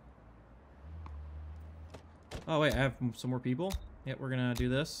 Oh wait, I have some more people. Yep, we're gonna do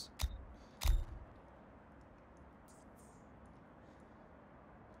this.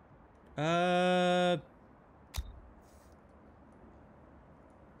 I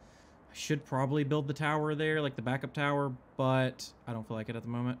should probably build the tower there, like the backup tower, but I don't feel like it at the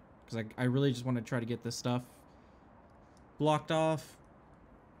moment because I really just want to try to get this stuff blocked off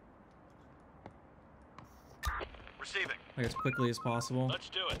Receiving. like as quickly as possible. Let's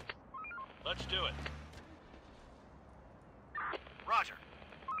do it. Let's do it. Roger.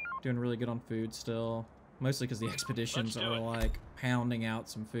 Doing really good on food still, mostly because the expeditions Let's do are it. like pounding out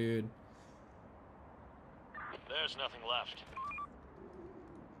some food. There's nothing left.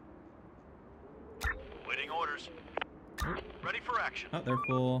 Waiting orders. Oop. Ready for action. Oh, they're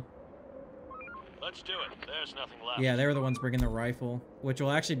full. Let's do it. There's nothing left. Yeah, they were the ones bringing the rifle, which will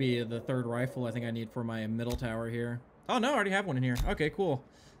actually be the 3rd rifle I think I need for my middle tower here. Oh no, I already have one in here. Okay, cool.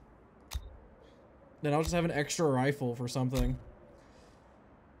 Then I'll just have an extra rifle for something.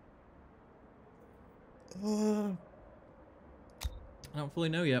 I don't fully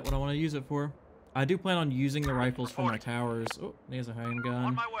know yet what I want to use it for. I do plan on using the rifles for my towers. Oh, there's a On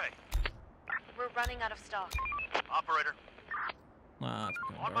handgun. my way. We're running out of stock. Operator. Ah, it's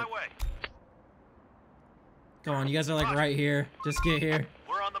becoming On my dark. way. Come on, you guys are like right here. Just get here.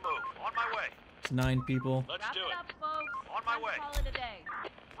 We're on the move. On my way. It's 9 people. Let's Wrap do it it. up, folks. On my Time way. to call it a day.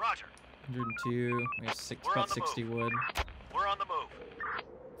 Roger. 102. I got six, We're on about the 60 move. wood. We're on the move.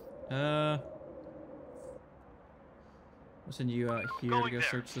 I'll send you out here to Going go there.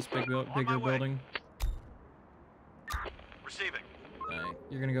 search this On my bigger way. building. Receiving. Alright,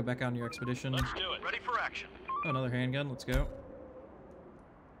 you're gonna go back out on your expedition. Let's do it. Ready for action. Oh, another handgun. Let's go.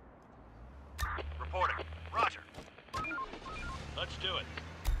 Reporting. Roger. Let's do it.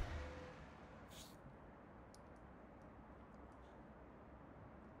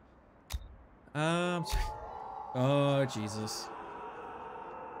 Oh, Jesus.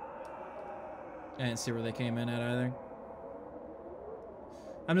 I didn't see where they came in at either.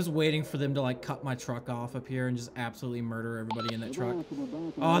 I'm just waiting for them to like cut my truck off up here and just absolutely murder everybody in that truck.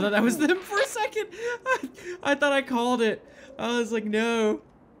 Oh, I thought that was them for a second. I thought I called it. I was like, no.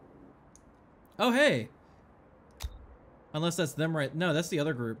 Oh, hey. Unless that's them right. No, that's the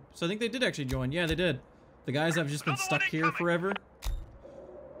other group. So I think they did actually join. Yeah, they did. The guys have just been Another stuck one here incoming. forever.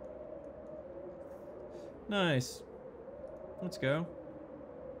 Nice. Let's go.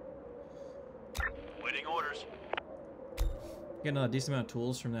 Waiting orders. Getting a decent amount of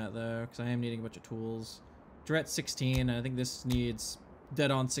tools from that though, because I am needing a bunch of tools. We're at 16. I think this needs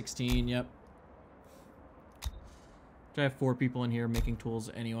dead on 16. Yep. I have 4 people in here making tools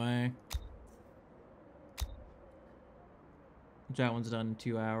anyway. That one's done in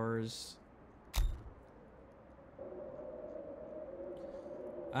 2 hours.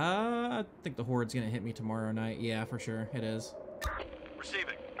 I think the horde's gonna hit me tomorrow night. Yeah, for sure, it is.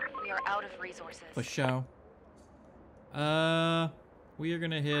 Receiving. We are out of resources. For show. We are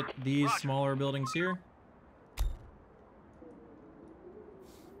gonna hit these Roger. smaller buildings here.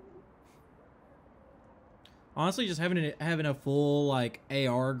 Honestly, just having a full like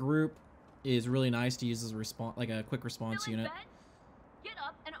AR group is really nice to use as a response, like a quick response Feeling unit. bent? Get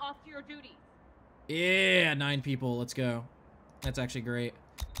up and off to your duties. Yeah, 9 people. Let's go. That's actually great.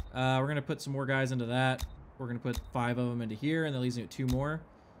 We're gonna put some more guys into that. We're gonna put 5 of them into here, and that leaves me with 2 more.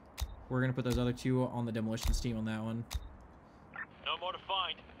 We're gonna put those other 2 on the demolitions team on that one. No more to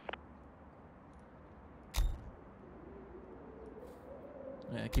find.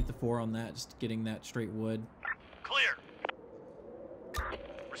 Yeah, keep the 4 on that, just getting that straight wood. Clear.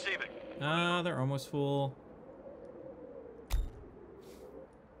 Receiving. They're almost full.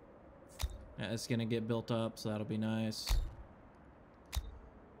 Yeah, it's gonna get built up, so that'll be nice.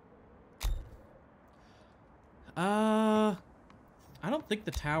 I don't think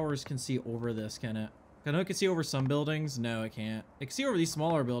the towers can see over this, can it? I know it can see over some buildings. No, it can't. It can see over these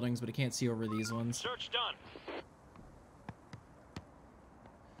smaller buildings, but it can't see over these ones. Search done.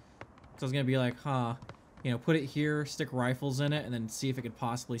 So I was gonna be like, huh, you know, put it here, stick rifles in it, and then see if it could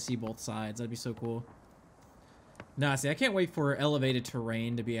possibly see both sides. That'd be so cool. Nah, see, I can't wait for elevated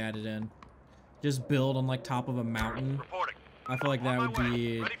terrain to be added in. Just build on like top of a mountain. Reporting. I feel like that On would my way.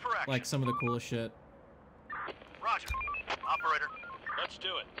 be Ready for action. like some of the coolest shit. Roger. Operator. Let's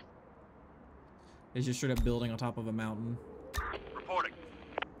do it. It's just straight up building on top of a mountain. Reporting.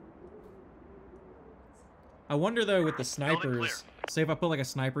 I wonder though with the Building snipers, say if I put like a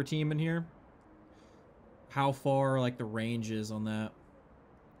sniper team in here, how far like the range is on that.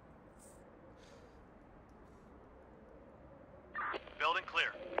 Building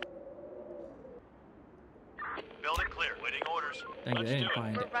clear. orders. Dang, Let's they do didn't it.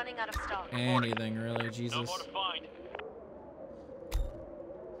 find We're running out of stock. anything really. No Jesus. more to find.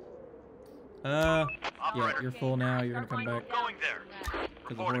 Yeah, Operator. you're full now. You're gonna come back Going there.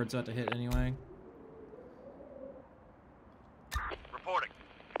 because the horde's about to hit anyway. Reporting.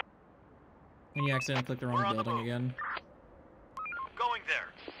 And you accidentally click the We're wrong on the building move. again. Going there.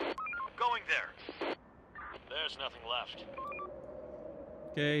 Going there. There's nothing left.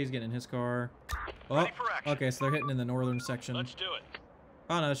 Okay, he's getting in his car. Oh, Ready for action. okay, so they're hitting in the northern section. Let's do it.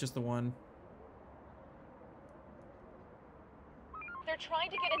 Oh no, it's just the one. They're trying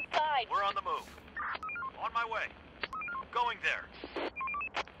to get inside. We're on the move. On my way. Going there.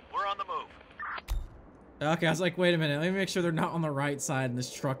 We're on the move. Okay, I was like, wait a minute, let me make sure they're not on the right side and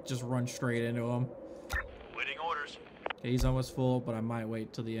this truck just runs straight into him. Waiting orders. Okay, he's almost full, but I might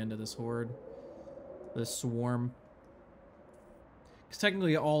wait till the end of this horde. This swarm. Because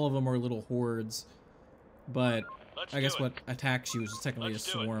technically all of them are little hordes, but Let's I guess do what it. attacks you is technically Let's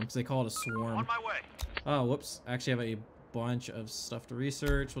a do it. swarm, because they call it a swarm. On my way. Oh, whoops. I actually have a bunch of stuff to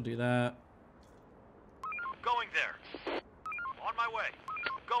research. We'll do that. Going there. On my way.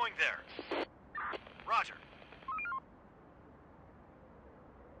 Going there. Roger.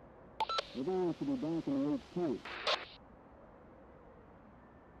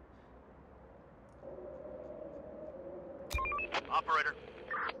 Operator.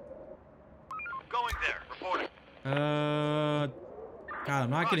 Going there. Reporting. God, I'm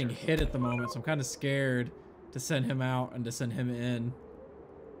not getting hit at the moment, so I'm kind of scared to send him out and to send him in.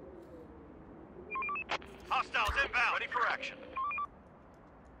 Hostiles inbound. Ready for action.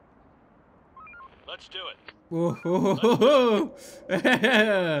 Let's do it. Whoa, whoa, whoa, whoa.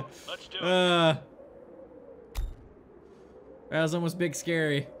 Let's do it. That was almost big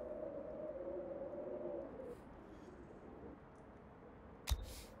scary.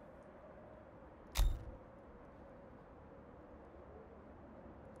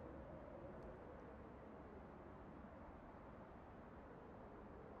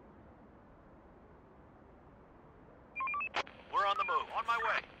 We're on the move. On my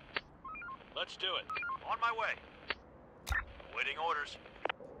way. Let's do it. On my way. Waiting orders.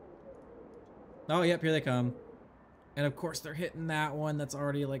 Oh, yep, here they come. And of course they're hitting that one that's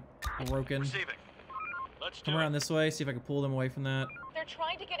already like broken. Receiving. Let's do Come around it. this way, see if I can pull them away from that. They're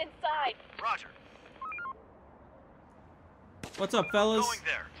trying to get inside. Roger. What's up, fellas? Going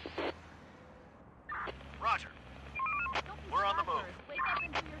there. Roger. Don't be We're on the move. slackers. Wake up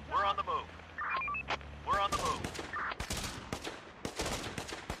and do your We're on job. the move. We're on the move.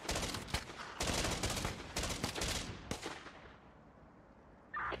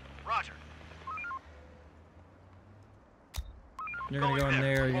 Roger. You're gonna go in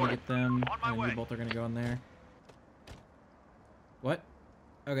there, you're gonna get them, On my and way. you both are gonna go in there. What?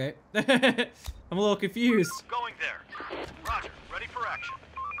 Okay. I'm a little confused. Going there. Roger. Ready for action.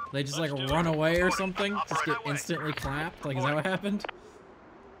 They just Let's like do run it. away or Reporting. something? Just Operate get my way. instantly clapped? Like, is that what happened?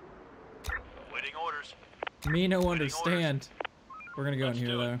 Waiting orders. Me no Waiting understand. We're gonna go in Let's here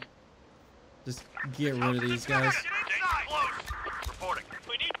do though. it. Just get rid of these guys. Get inside. Close. Reporting.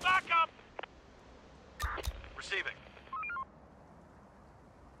 We need backup. Receiving.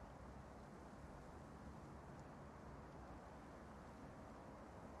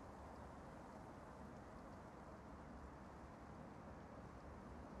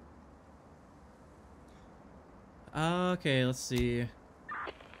 Okay, let's see.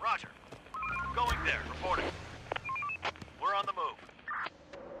 Roger. Going there. Reporting. We're on the move.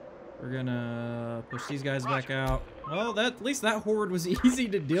 We're gonna push these guys back out. Well, at least that horde was easy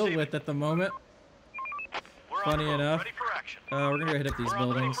to deal with at the moment. We're on Funny the move. enough. Ready for action. We're gonna go hit up these We're on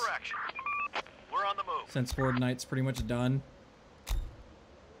the buildings move for action. We're on the move. since Horde Night's pretty much done.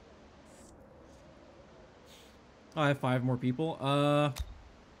 Oh, I have 5 more people.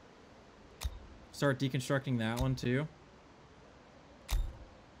 Start deconstructing that one too. To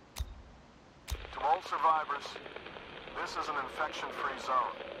all survivors, this is an infection-free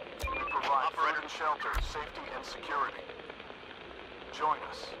zone. We provide Operator. food and shelter, safety and security. Join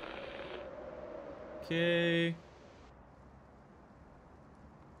us. Okay. I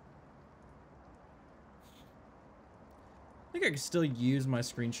think I can still use my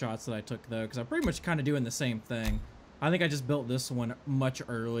screenshots that I took though, because I'm pretty much kind of doing the same thing. I think I just built this one much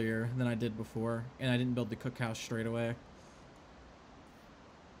earlier than I did before, and I didn't build the cookhouse straight away.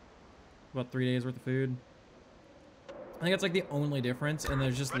 About 3 days worth of food. I think that's like the only difference, and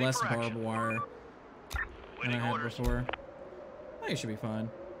there's just Ready less for barbed action. wire than I Waiting had orders. before. I think it should be fine.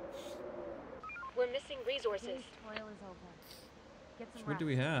 We're missing resources. Day's toil is over. Get some What do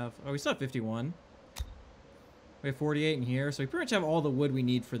rest. we have? Oh, we still have 51. We have 48 in here, so we pretty much have all the wood we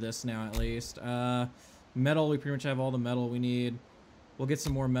need for this now, at least. Metal, we pretty much have all the metal we need. We'll get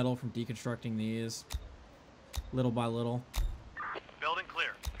some more metal from deconstructing these. Little by little. Building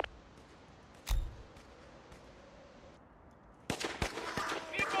clear.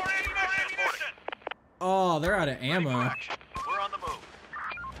 Need more ammunition. Oh, they're out of Ready for ammo. action. We're on the move.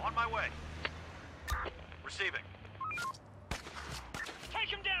 On my way. Receiving. Take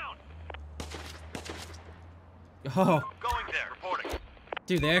him down. Oh, Going there. Reporting.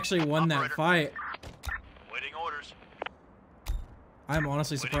 dude, they actually won that Operator. fight. Waiting orders. I'm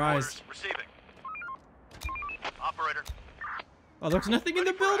honestly Waiting surprised. orders. Receiving. Operator. Oh, there's nothing in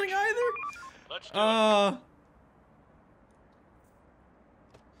the Ready for building action. either. Let's do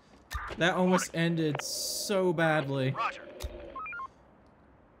it. That almost ended so badly. Roger.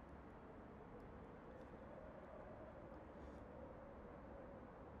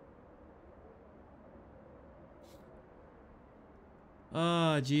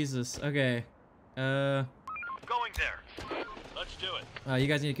 Oh, Jesus. Okay. Going there. Let's do it. You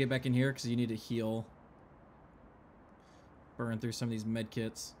guys need to get back in here because you need to heal. Burn through some of these med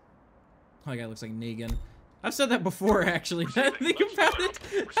kits. Oh, that guy looks like Negan. I've said that before, actually. Now that I think Let's about do it.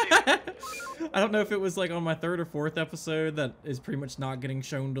 it. I don't know if it was like on my 3rd or 4th episode that is pretty much not getting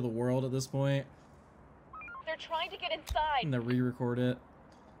shown to the world at this point. They're trying to get inside. And they re-record it.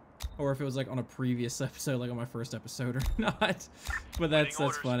 Or if it was like on a previous episode, like on my 1st episode or not. But that's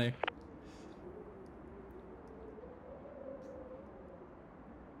orders. funny.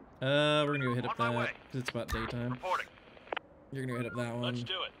 We're gonna go hit up On my that way. because it's about daytime. Reporting. You're gonna go hit up that one. Let's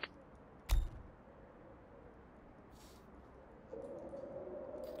do it.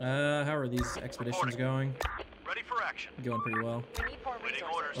 How are these expeditions Reporting. going? Ready for action. Going pretty well. We need more Waiting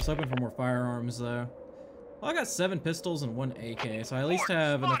resources. orders. I was hoping for more firearms though. Well, I got 7 pistols and 1 AK, so I at least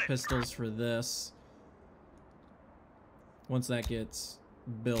have enough pistols for this. Once that gets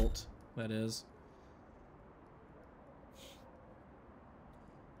built, that is.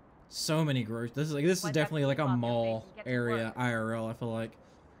 So many groceries. This is What's definitely that like a fucking mall thing? Get to area work. IRL. I feel like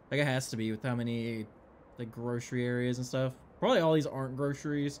it has to be with how many like grocery areas and stuff. Probably all these aren't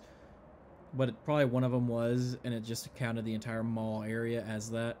groceries, but probably one of them was, and it just counted the entire mall area as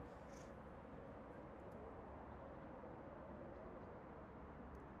that.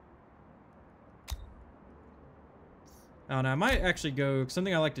 I don't know, I might actually go,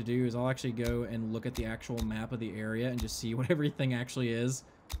 something I like to do is I'll actually go and look at the actual map of the area and just see what everything actually is.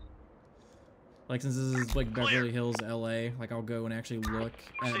 Like, since this is like Beverly Hills, LA, like I'll go and actually look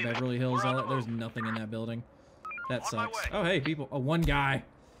at Receiving. Beverly Hills, We're on LA. the There's move. nothing in that building. That On my sucks. way. Oh, hey, people. Oh, one guy.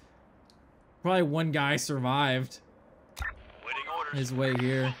 Probably one guy survived Waiting orders. his way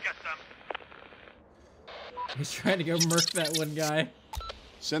here. We'll get them. He's trying to go murk that one guy.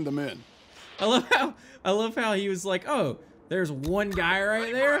 Send them in. I love how he was like, oh, there's one guy right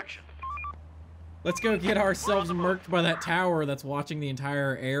Ready for there. action. Let's go get ourselves murked by that tower that's watching the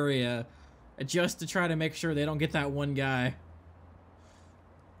entire area just to try to make sure they don't get that one guy.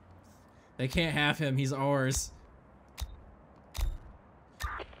 They can't have him. He's ours.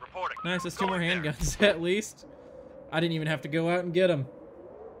 Reporting. Nice. That's 2 more Going there. handguns at least. I didn't even have to go out and get them.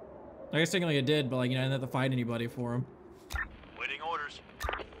 I guess technically I did, but like, you know, I didn't have to fight anybody for them. Waiting orders.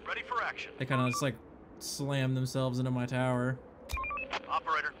 Ready for action. They kind of just like slammed themselves into my tower.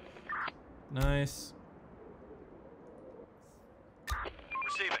 Operator. Nice.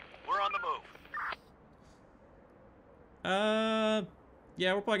 Receiving. We're on the move.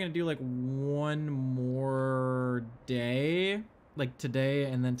 Yeah, we're probably gonna do like 1 more day, like today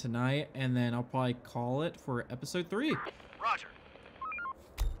and then tonight, and then I'll probably call it for episode 3. Roger.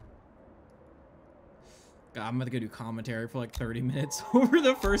 God, I'm gonna go do commentary for like 30 minutes over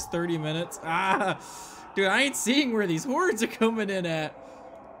the first 30 minutes. Dude, I ain't seeing where these hordes are coming in at.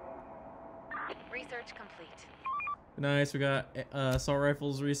 Research complete. Nice, we got assault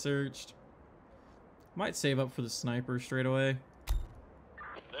rifles researched. Might save up for the sniper straight away.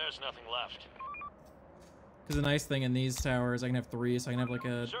 There's nothing left. Because the nice thing in these towers, I can have 3, so I can have like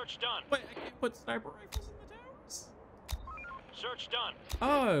a... Search done. Wait, I can't put sniper rifles in the towers? Search done.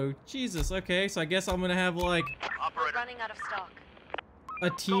 Oh, Jesus, okay, so I guess I'm gonna have like We're Operator. running out of stock. a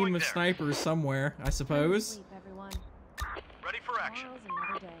team Going of there. snipers somewhere, I Time to suppose. sleep, everyone. Ready for action. Tomorrow's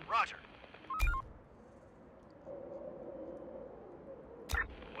another day. Roger.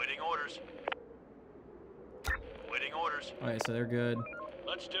 Waiting orders. Waiting orders. Alright, so they're good.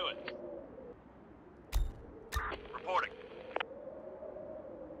 Let's do it. Reporting.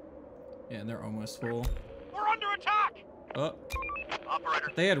 Yeah, and they're almost full. We're under attack. Oh, Operator.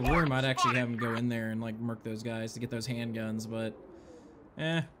 if they had room, Horde I'd actually spotted. have them go in there and like murk those guys to get those handguns, but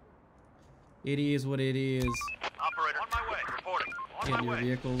it is what it is. Operator. On my way. Reporting. On Get my your way.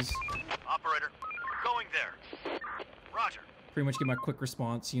 vehicles. Operator. Going there. Roger. Pretty much get my quick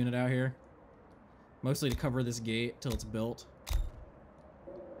response unit out here. Mostly to cover this gate till it's built.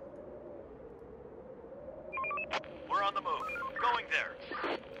 We're on the move. Going there.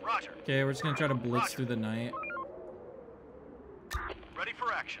 Roger. Okay, we're just gonna try to blitz through the night. Ready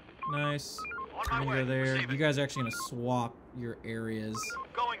for action. Nice. On I'm my gonna way. go there. Receiving. You guys are actually gonna swap your areas.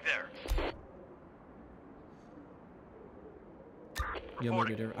 Going there. You'll move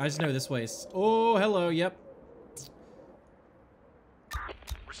Reporting. it different. I just know this way is. Oh, hello. Yep.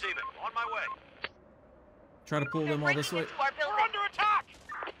 Receiving. On my way. Try to pull They're them all this breaking way. into our We're building. under attack.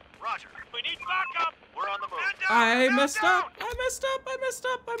 Roger. We need backup. We're on the move. Man down. I Man messed down. up. I messed up. I messed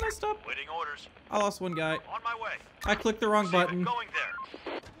up. I messed up. Waiting orders. I lost one guy. On my way. I clicked the wrong Receiving. button. Going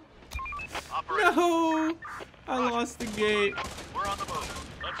there. Operator. No! I lost the gate. We're on the move.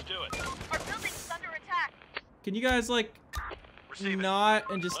 Let's do it. Our building's under attack. Can you guys, like, Receiving. not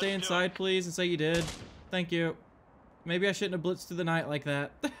and just stay Let's do inside, please, and say you did? Thank you. Maybe I shouldn't have blitzed through the night like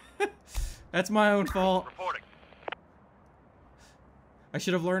that. That's my own fault. Reporting. I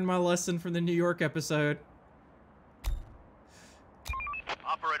should have learned my lesson from the New York episode.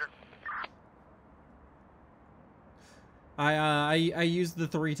 Operator. I used the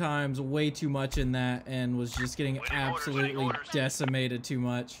 3 times way too much in that and was just getting Waiting orders, absolutely waiting orders. decimated too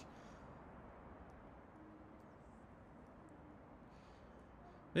much.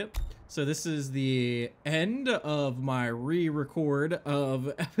 Yep. So this is the end of my re-record of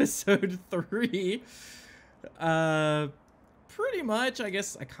episode 3. Pretty much, I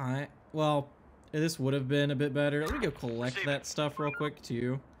guess I can't. Well, this would have been a bit better. Let me go collect Receiving. that stuff real quick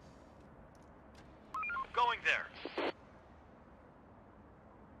too. Going there.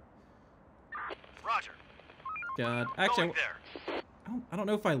 Roger. God, actually, Going there. I don't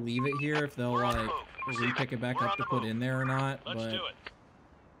know if I leave it here if they'll We're on the like move. Receiving. re-pick it back We're up on to the put move. in there or not. Let's but do it.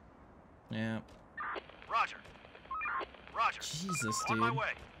 yeah, Roger. Roger. Jesus, On dude. my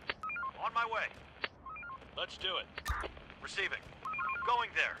way. On my way. Let's do it. Receiving. Going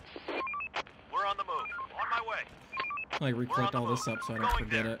there. We're on the move. On my way. Like re-click the all this move. up so I don't Going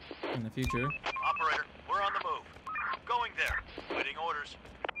forget there. it in the future. Operator, we're on the move. Going there. Waiting orders.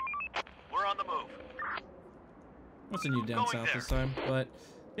 We're on the move. What's a new down Going south there. this time? But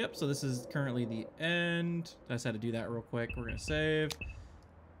yep. So this is currently the end. I just had to do that real quick. We're gonna save.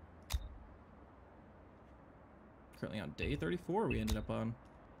 Currently on day 34 we ended up on.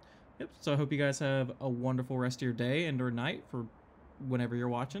 Yep, so I hope you guys have a wonderful rest of your day and or night for whenever you're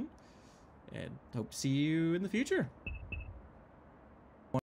watching. And hope to see you in the future.